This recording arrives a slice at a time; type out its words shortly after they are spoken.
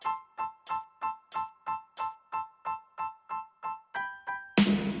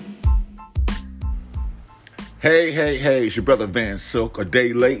Hey, it's your brother Van Silk. A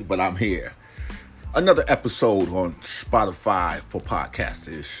day late, but I'm here. Another episode on Spotify for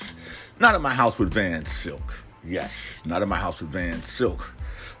podcasters. Not in my house with Van Silk. Yes, not in my house with Van Silk.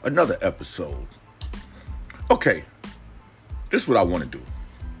 Another episode. Okay, this is what I want to do.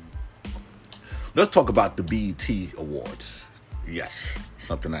 Let's talk about the BET Awards. Yes,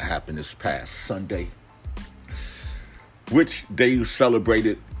 something that happened this past Sunday, which they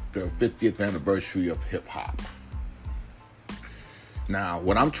celebrated the 50th anniversary of hip-hop. Now,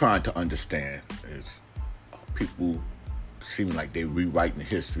 what I'm trying to understand is people seem like they're rewriting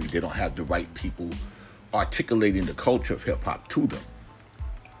history. They don't have the right people articulating the culture of hip-hop to them.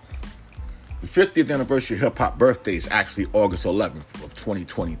 The 50th anniversary of hip-hop birthday is actually August 11th of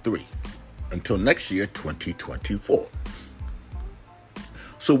 2023. Until next year, 2024.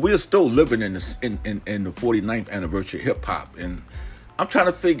 So we're still living in this in the 49th anniversary of hip-hop. And I'm trying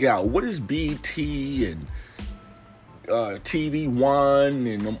to figure out what is BET and TV One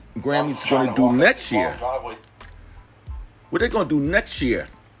and the Grammys going to do next year. What they going to do next year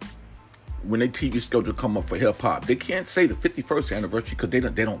when their TV schedule come up for hip-hop? They can't say the 51st anniversary because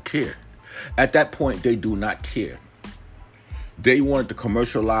they don't care. At that point, they do not care. They wanted to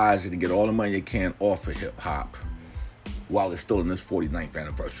commercialize it and get all the money they can off of hip-hop while it's still in this 49th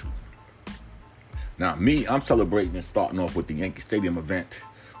anniversary. Now, I'm celebrating and starting off with the Yankee Stadium event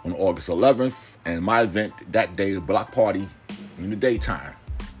on August 11th. And my event that day is Block Party in the daytime.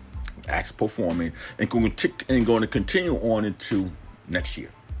 Acts performing and going to continue on into next year.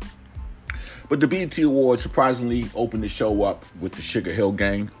 But the BET Awards surprisingly opened the show up with the Sugar Hill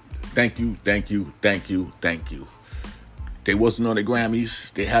Gang. Thank you. They wasn't on the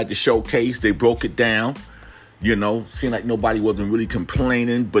Grammys. They had the showcase. They broke it down. Seemed like nobody wasn't really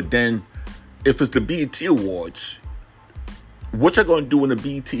complaining. But then, if it's the BET Awards, what y'all going to do when the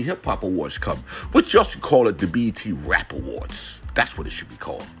BET Hip Hop Awards come? What y'all should call it the BET Rap Awards. That's what it should be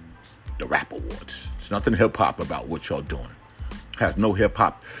called. The Rap Awards. It's nothing hip hop about what y'all doing. Has no hip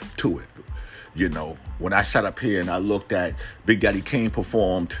hop to it. When I sat up here and I looked at Big Daddy Kane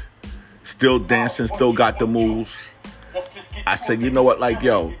performed, still dancing, still got the moves. I said, you know what,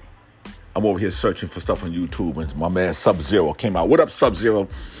 I'm over here searching for stuff on YouTube, and my man Sub-Zero came out. What up, Sub-Zero?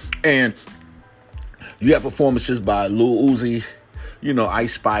 And you have performances by Lil Uzi,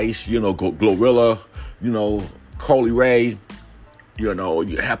 Ice Spice, Glorilla, Carly Rae.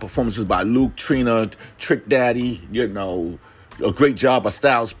 You have performances by Luke, Trina, Trick Daddy, a great job by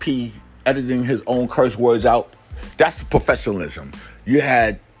Styles P, editing his own curse words out. That's professionalism. You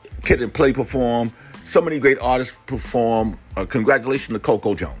had Kid and Play perform. So many great artists perform. Congratulations to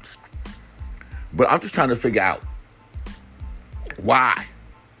Coco Jones. But I'm just trying to figure out why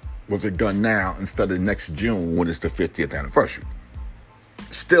was it done now instead of next June when it's the 50th anniversary?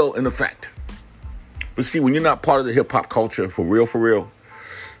 Still in effect. But see, when you're not part of the hip-hop culture, for real,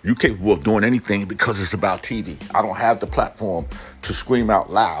 you're capable of doing anything because it's about TV. I don't have the platform to scream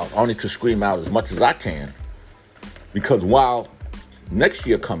out loud. I only can scream out as much as I can. Because while next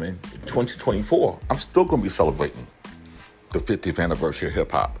year coming, 2024, I'm still going to be celebrating the 50th anniversary of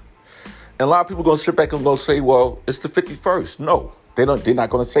hip-hop. And a lot of people are going to sit back and go say, well, it's the 51st. No, they're not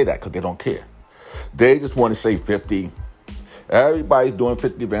going to say that because they don't care. They just want to say 50. Everybody's doing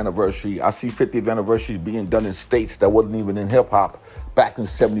 50th anniversary. I see 50th anniversary being done in states that wasn't even in hip-hop back in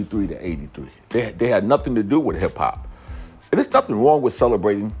 73 to 83. They had nothing to do with hip-hop. And there's nothing wrong with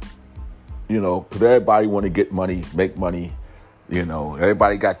celebrating, because everybody want to get money, make money.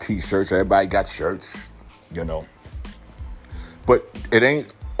 Everybody got T-shirts, everybody got shirts, But it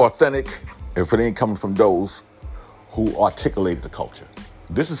ain't authentic if it ain't coming from those who articulated the culture.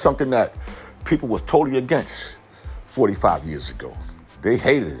 This is something that people was totally against 45 years ago. They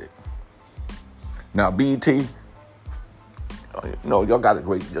hated it. Now, BET, y'all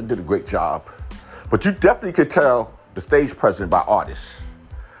did a great job. But you definitely could tell the stage presence by artists.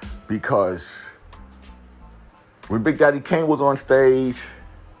 Because when Big Daddy Kane was on stage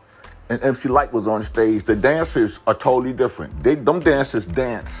and MC Lyte was on stage, the dancers are totally different. Them dancers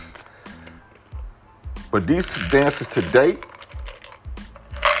dance. But these dancers today,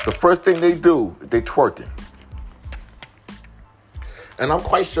 the first thing they do, they twerking. And I'm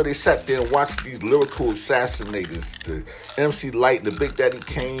quite sure they sat there and watched these lyrical assassinators, the MC Lyte, the Big Daddy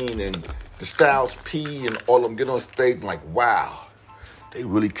Kane, and the Styles P, and all of them get on stage and like, wow, they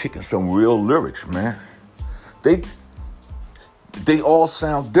really kicking some real lyrics, man. They all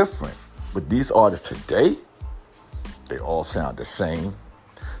sound different. But these artists today, they all sound the same.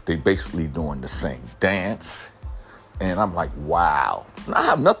 They basically doing the same dance. And I'm like, wow. And I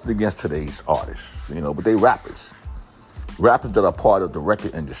have nothing against today's artists, but they rappers. Rappers that are part of the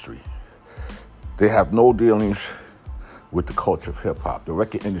record industry. They have no dealings with the culture of hip-hop. The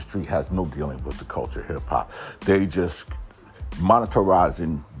record industry has no dealing with the culture of hip-hop. They just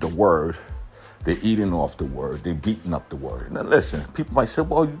monitorizing the word. They're eating off the word. They're beating up the word. Now listen, people might say,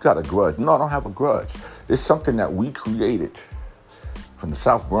 well, you got a grudge. No, I don't have a grudge. It's something that we created from the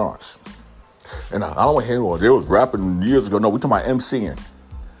South Bronx. And I don't want to hear, well, they was rapping years ago. No, we're talking about MCing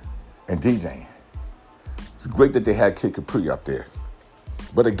and DJing. It's great that they had Kid Capri up there.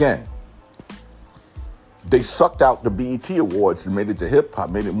 But again, they sucked out the BET Awards and made it to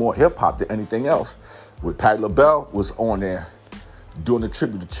hip-hop, made it more hip-hop than anything else. With Patti LaBelle was on there doing a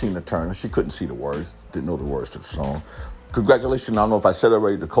tribute to Tina Turner. She couldn't see the words, didn't know the words to the song. Congratulations, I don't know if I said it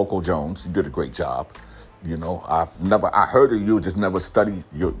already, to Coco Jones. You did a great job. You know, I heard of you, just never studied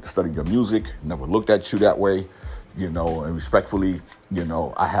your music, never looked at you that way, you know, and respectfully, you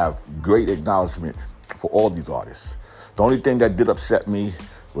know, I have great acknowledgement for all these artists. The only thing that did upset me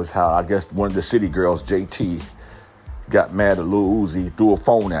was how, I guess, one of the city girls, JT, got mad at Lil Uzi, threw a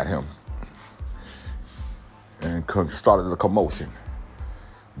phone at him, and started a commotion.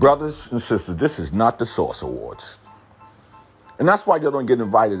 Brothers and sisters, this is not the Source Awards. And that's why you don't get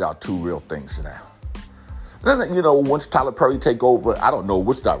invited out to Real Things now. Then, you know, once Tyler Perry take over, I don't know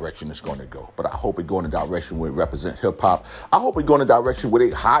which direction it's going to go, but I hope it go in a direction where it represents hip-hop. I hope it go in a direction where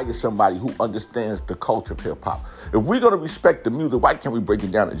they hire somebody who understands the culture of hip-hop. If we're going to respect the music, why can't we break it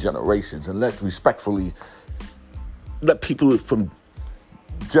down to generations and respectfully let people from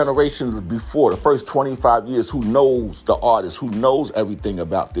generations before, the first 25 years, who knows the artist, who knows everything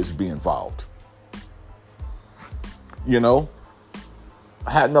about this, be involved? You know,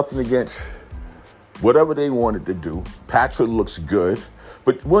 I had nothing against whatever they wanted to do. Patrick looks good.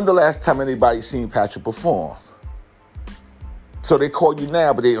 But when the last time anybody seen Patrick perform? So they call you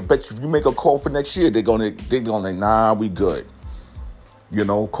now, but I bet you if you make a call for next year, they're gonna nah, we good. You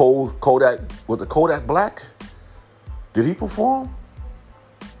know, Kodak, was it Kodak Black? Did he perform?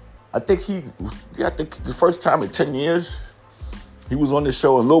 I think the first time in 10 years, he was on the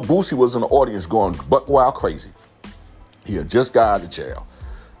show, and Lil Boosie was in the audience going buck wild crazy. He had just got out of jail.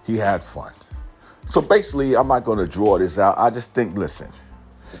 He had fun. So basically, I'm not going to draw this out. I just think, listen,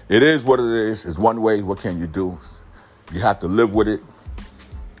 it is what it is. It's one way. What can you do? You have to live with it.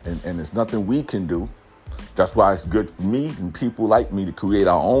 And there's nothing we can do. That's why it's good for me and people like me to create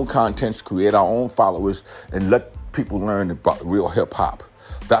our own contents, create our own followers, and let people learn about real hip-hop.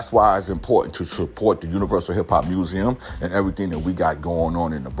 That's why it's important to support the Universal Hip Hop Museum and everything that we got going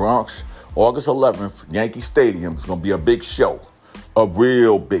on in the Bronx. August 11th, Yankee Stadium is going to be a big show, a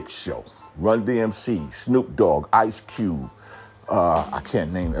real big show. Run DMC, Snoop Dogg, Ice Cube. I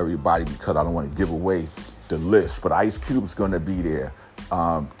can't name everybody because I don't want to give away the list, but Ice Cube's going to be there.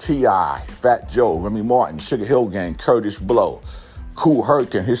 T.I., Fat Joe, Remy Martin, Sugar Hill Gang, Curtis Blow, Kool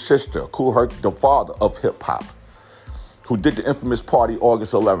Herc and his sister, Kool Herc, the father of hip-hop, who did the infamous party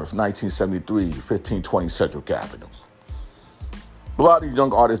August 11th, 1973, 1520 Cedric Avenue. A lot of these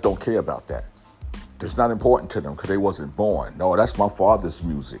young artists don't care about that. It's not important to them because they wasn't born. No, that's my father's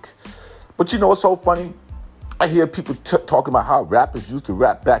music. But you know what's so funny? I hear people talking about how rappers used to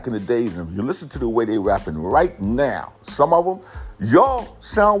rap back in the days, and if you listen to the way they rapping right now, some of them, y'all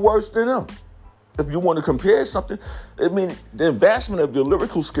sound worse than them. If you want to compare something, I mean, the advancement of your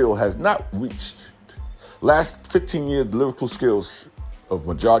lyrical skill has not reached. Last 15 years, the lyrical skills of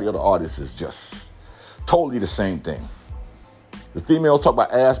majority of the artists is just totally the same thing. The females talk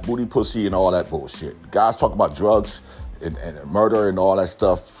about ass, booty, pussy, and all that bullshit. The guys talk about drugs and murder and all that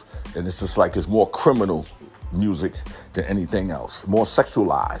stuff. And it's just like it's more criminal music than anything else, more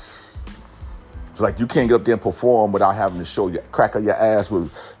sexualized. It's like you can't get up there and perform without having to show your crack of your ass.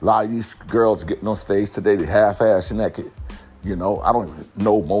 With a lot of these girls getting on stage today, they half-ass naked. You know, I don't even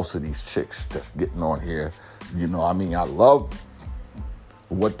know most of these chicks that's getting on here. You know, I mean, I love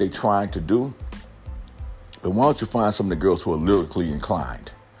what they trying to do. But why don't you find some of the girls who are lyrically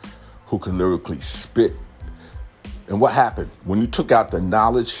inclined, who can lyrically spit? And what happened? When you took out the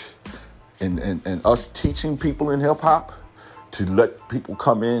knowledge and us teaching people in hip-hop to let people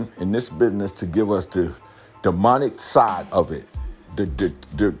come in this business to give us the demonic side of it,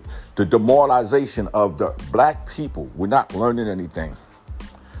 the demoralization of the black people. We're not learning anything.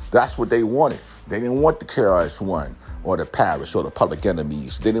 That's what they wanted. They didn't want the KRS-One or the Paris or the Public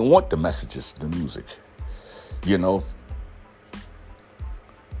Enemies. They didn't want the messages, the music. You know,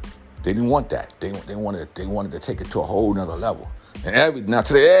 they didn't want that. They wanted to take it to a whole nother level. And now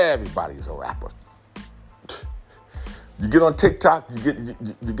today everybody's a rapper. You get on TikTok, you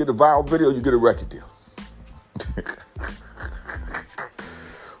get a viral video, you get a record deal.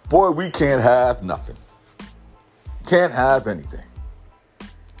 Boy, we can't have nothing. Can't have anything.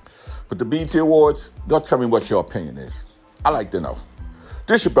 But the BET Awards, don't tell me what your opinion is. I like to know.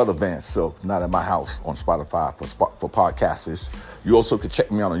 This is your brother Van Silk, not at my house on Spotify for podcasters. You also can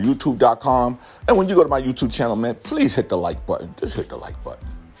check me out on YouTube.com. And when you go to my YouTube channel, man, please hit the like button. Just hit the like button.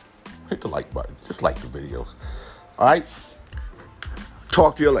 Hit the like button. Just like the videos. All right?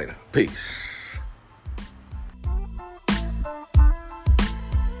 Talk to you later. Peace.